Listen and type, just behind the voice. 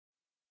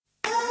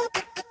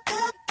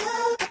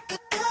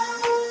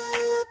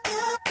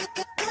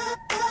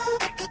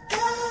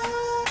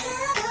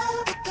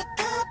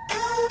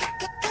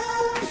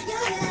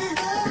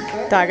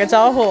打个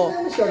招呼。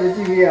小的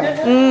弟弟啊。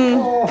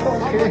哦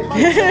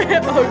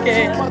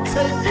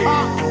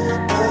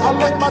OK。OK。I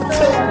let my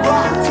tape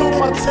rock to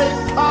my tape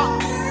pop.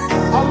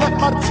 I let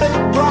my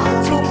tape rock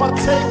to my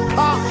tape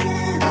pop.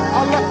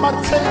 I let my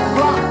tape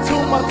rock to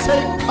my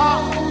tape pop.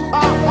 I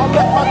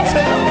let my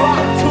tape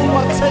rock to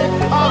my tape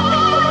pop.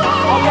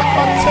 I let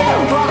my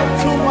tape rock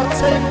to my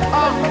tape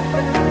pop.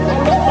 I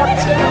let my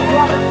tape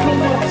rock to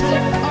my tape pop. I let my tape rock to my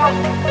tape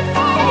pop.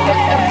 I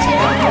let my tape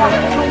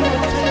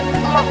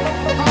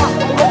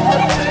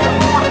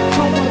rock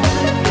to my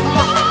tape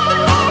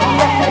pop. I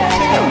let my tape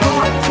rock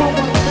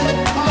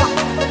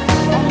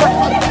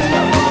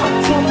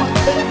to my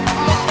tape pop. I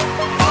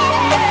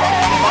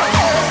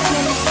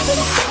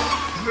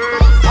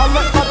let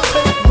my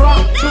tape rock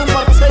to my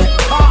tape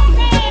pop.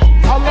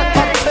 I let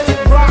my tape rock to my tape pop. I let my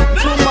tape rock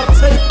to my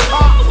tape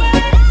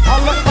pop.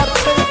 I let my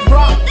tape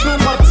rock to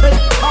my tape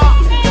pop.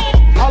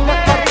 I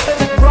let my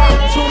tape rock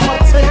to my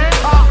tape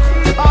pop.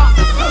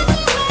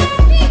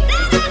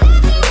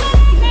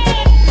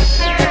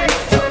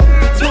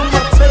 To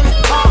my tape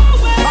pop.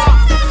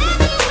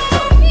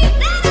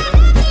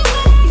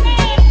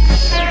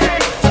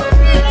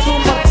 To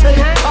my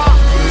tape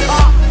pop.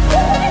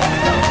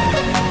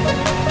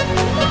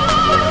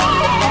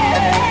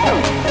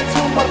 To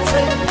my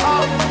tape pop.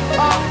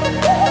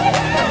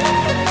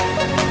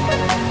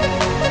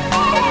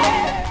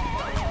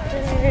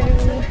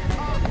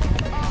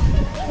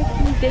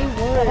 Day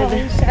one.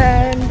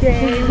 HUANGSHAN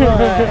day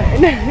one.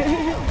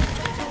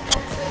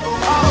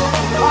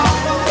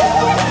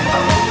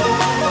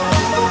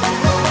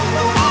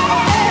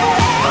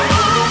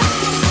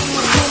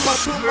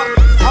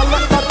 I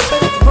let my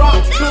tape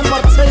rock to my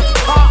tape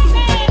pop.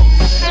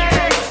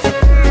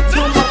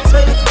 To my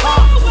tape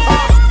pop.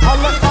 I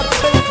let my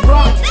tape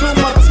rock to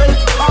my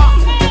tape pop.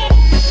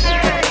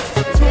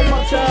 To my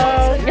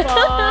tape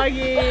pop.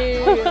 Foggy.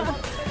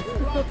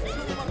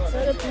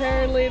 But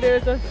apparently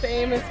there's a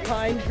famous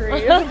pine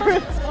tree.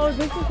 Oh,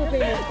 this is the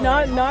famous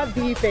one. Not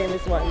the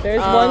famous one.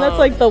 There's one that's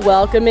like the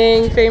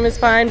welcoming famous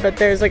pine, but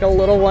there's like a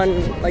little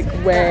one like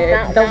way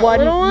that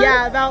little one?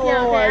 Yeah, that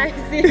little one. I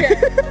see it.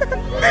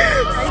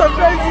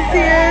 Sometimes you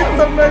see it,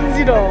 sometimes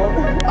you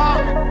don't.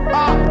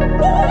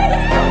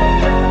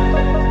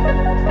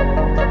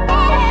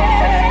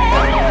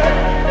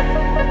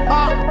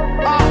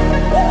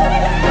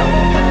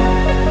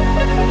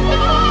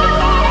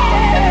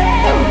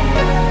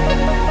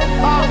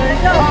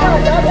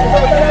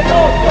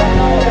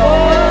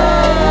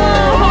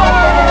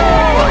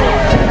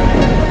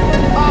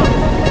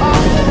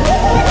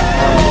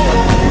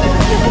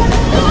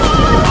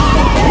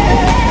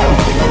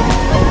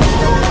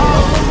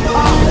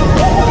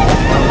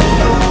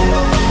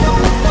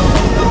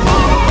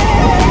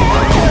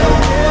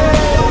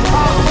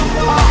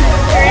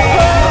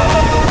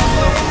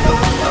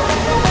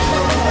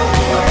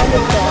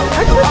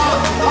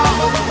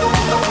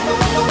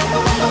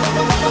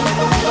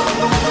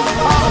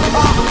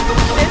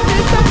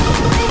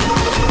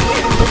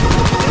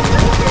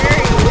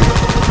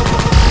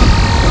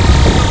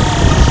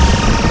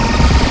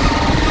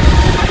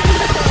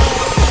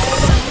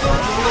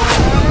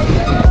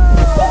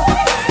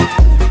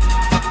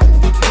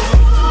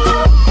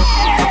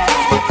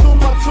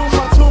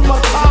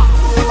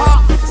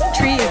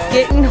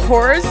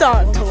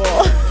 Horizontal.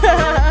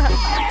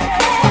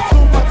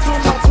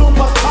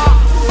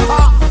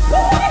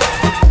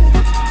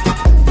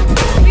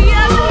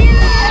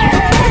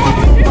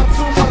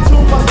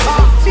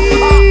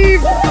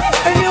 Steve,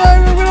 I feel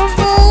like I'm gonna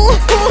fall.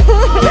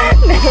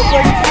 Nails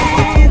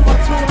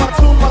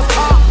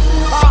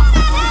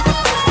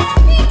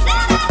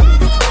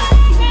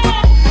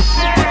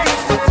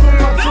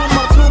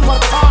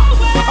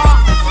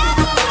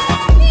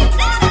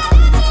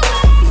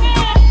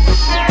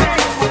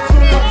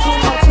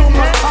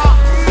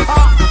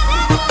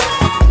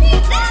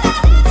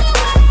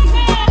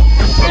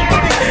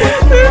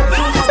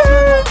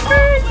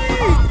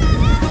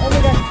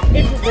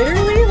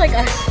like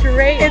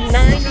trees. It's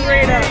 90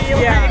 straight up.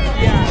 Yeah,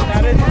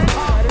 that is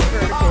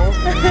vertical.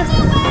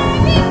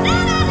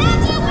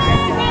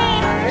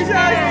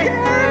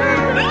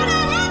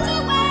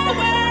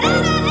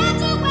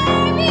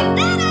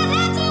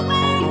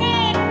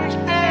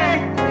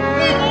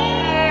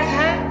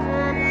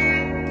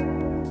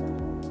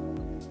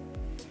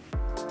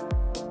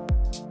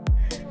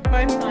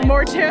 My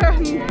more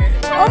terrible.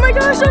 Oh my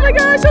gosh! Oh my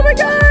gosh! Oh my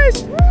gosh!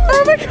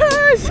 Oh my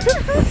gosh!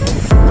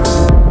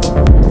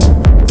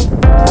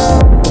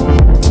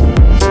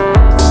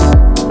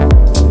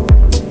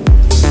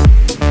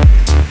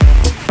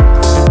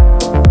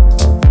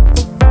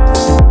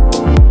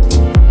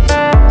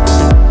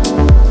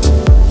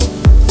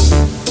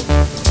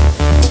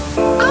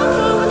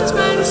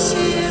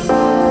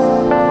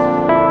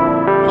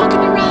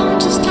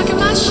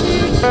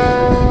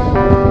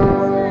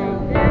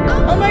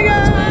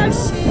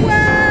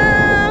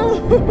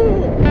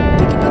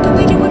 Thinking about the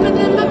naked women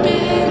in my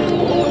bed.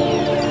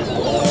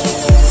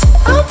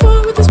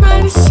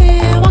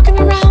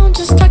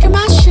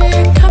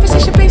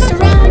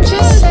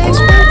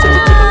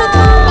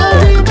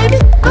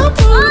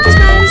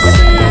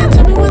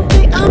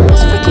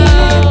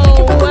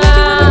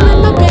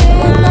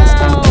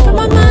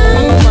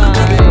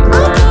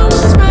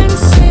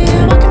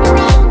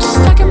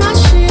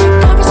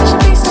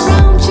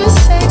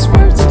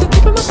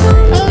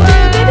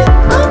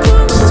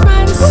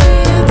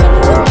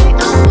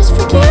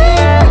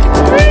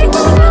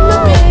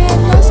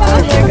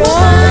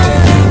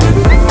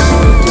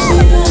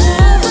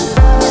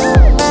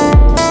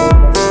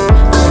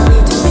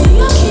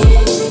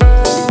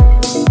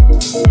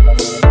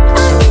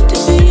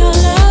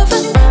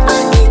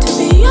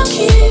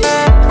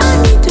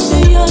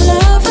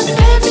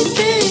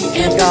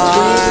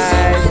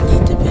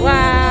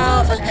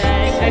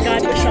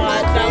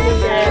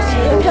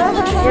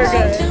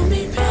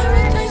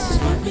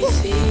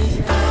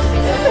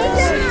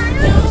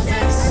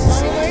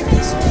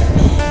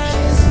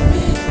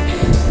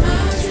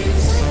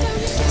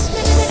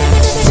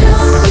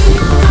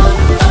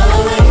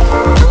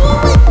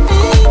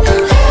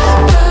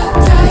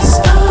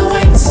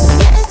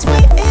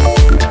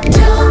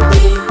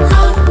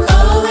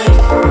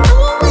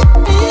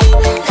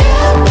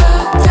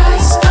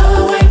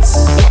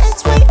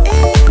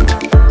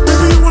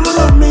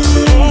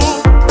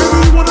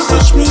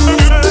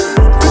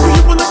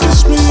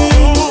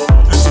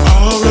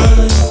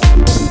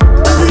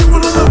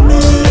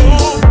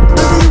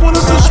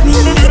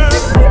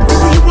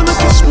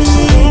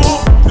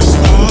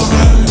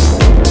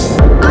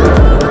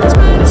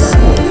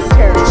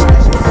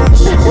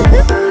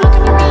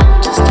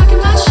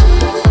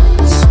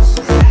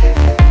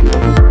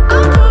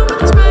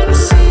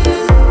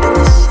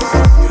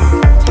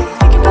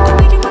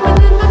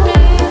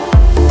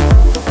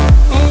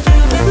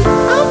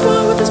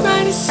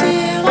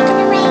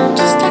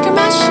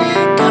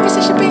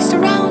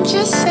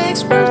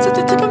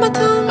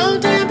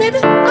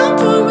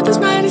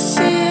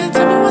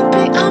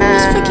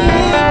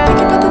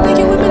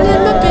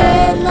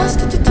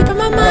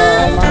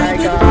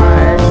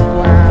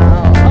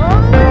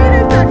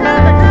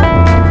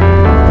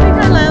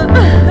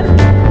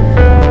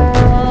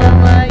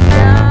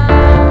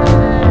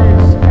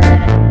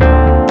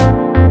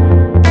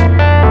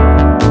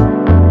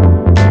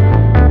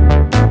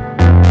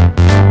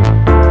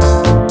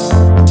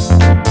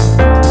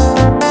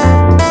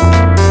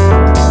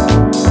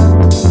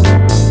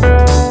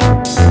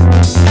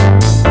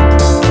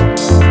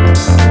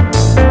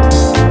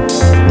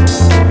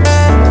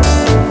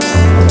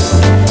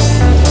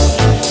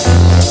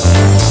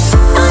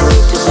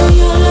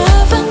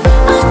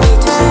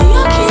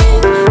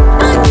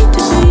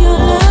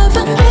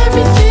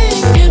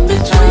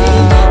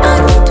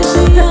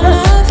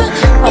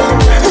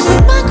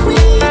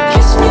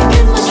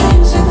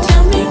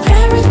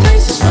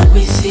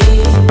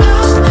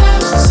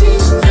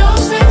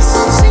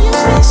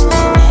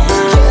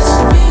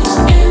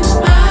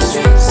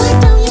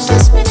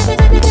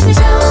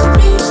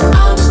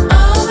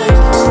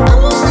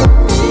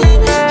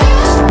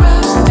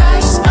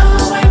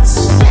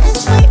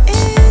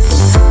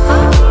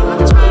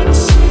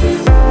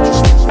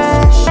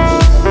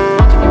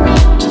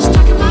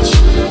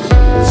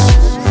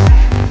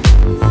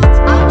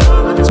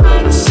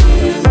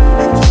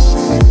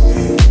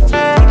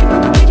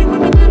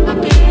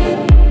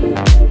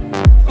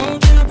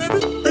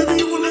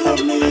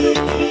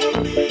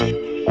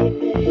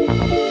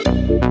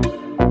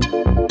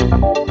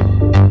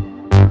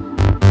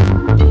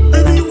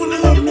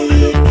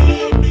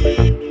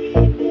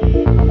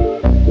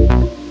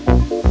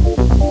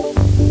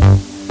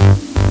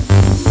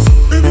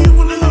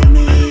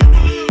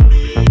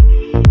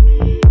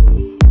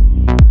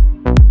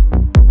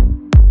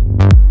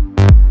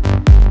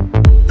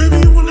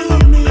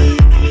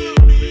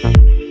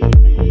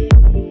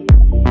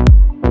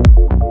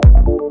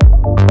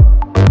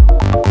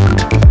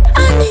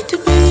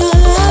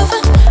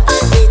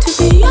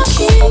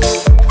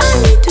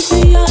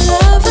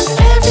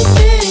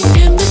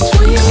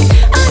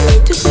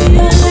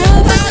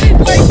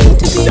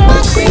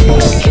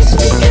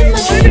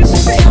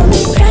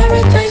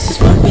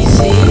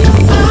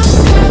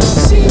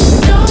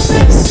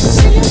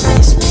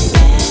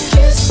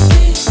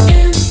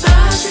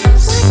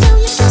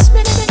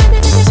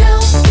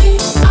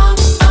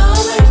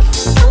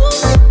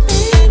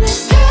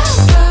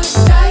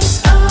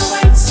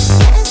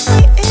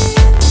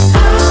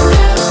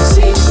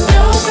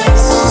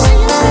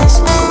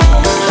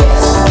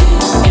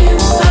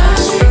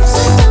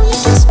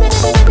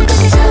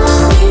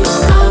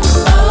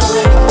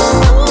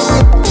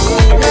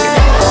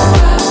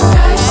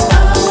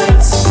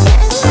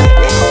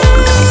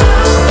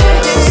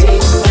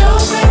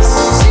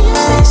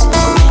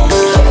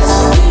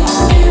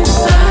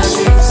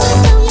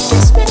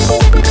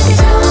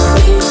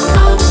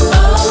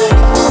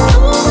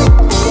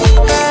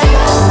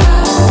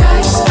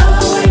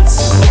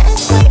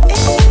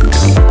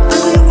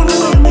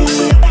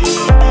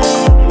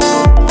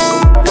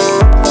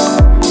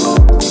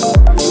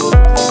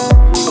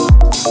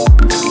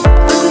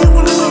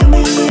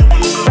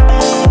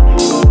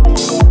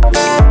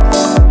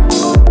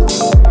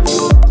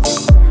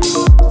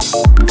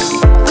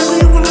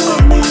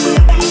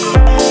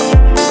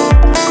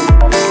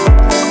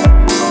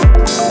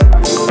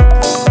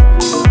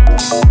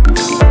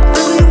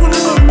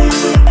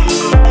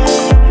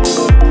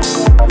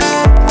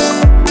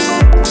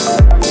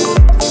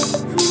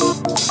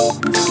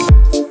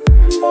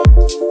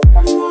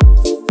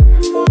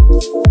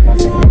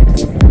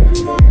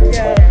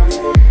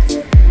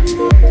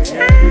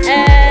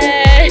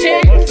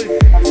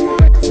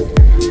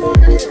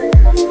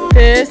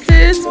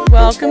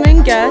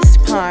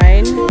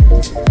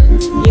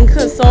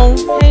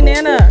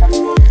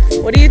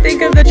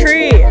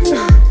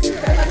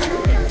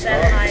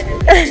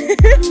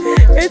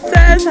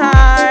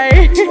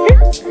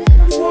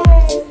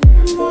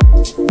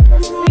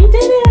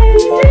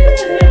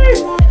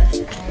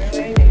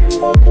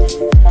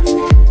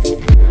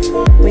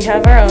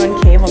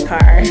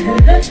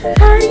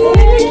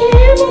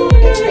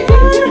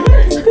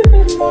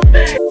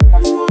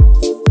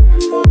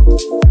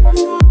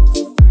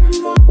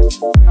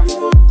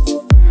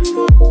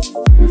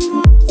 I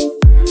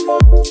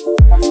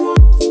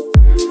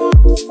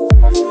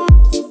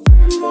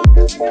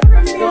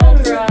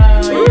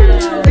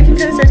can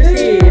kind of start to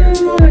see.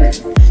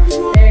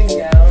 There you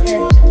go.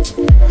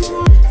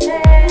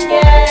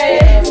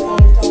 Yay!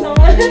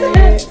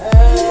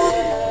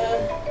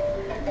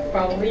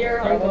 Probably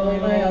your uncle. Probably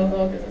my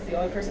uncle, because it's the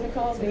only person who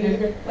calls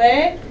me.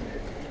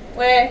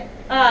 Wait.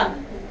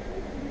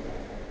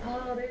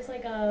 Oh, there's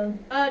like a.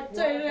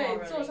 对，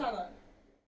坐上了。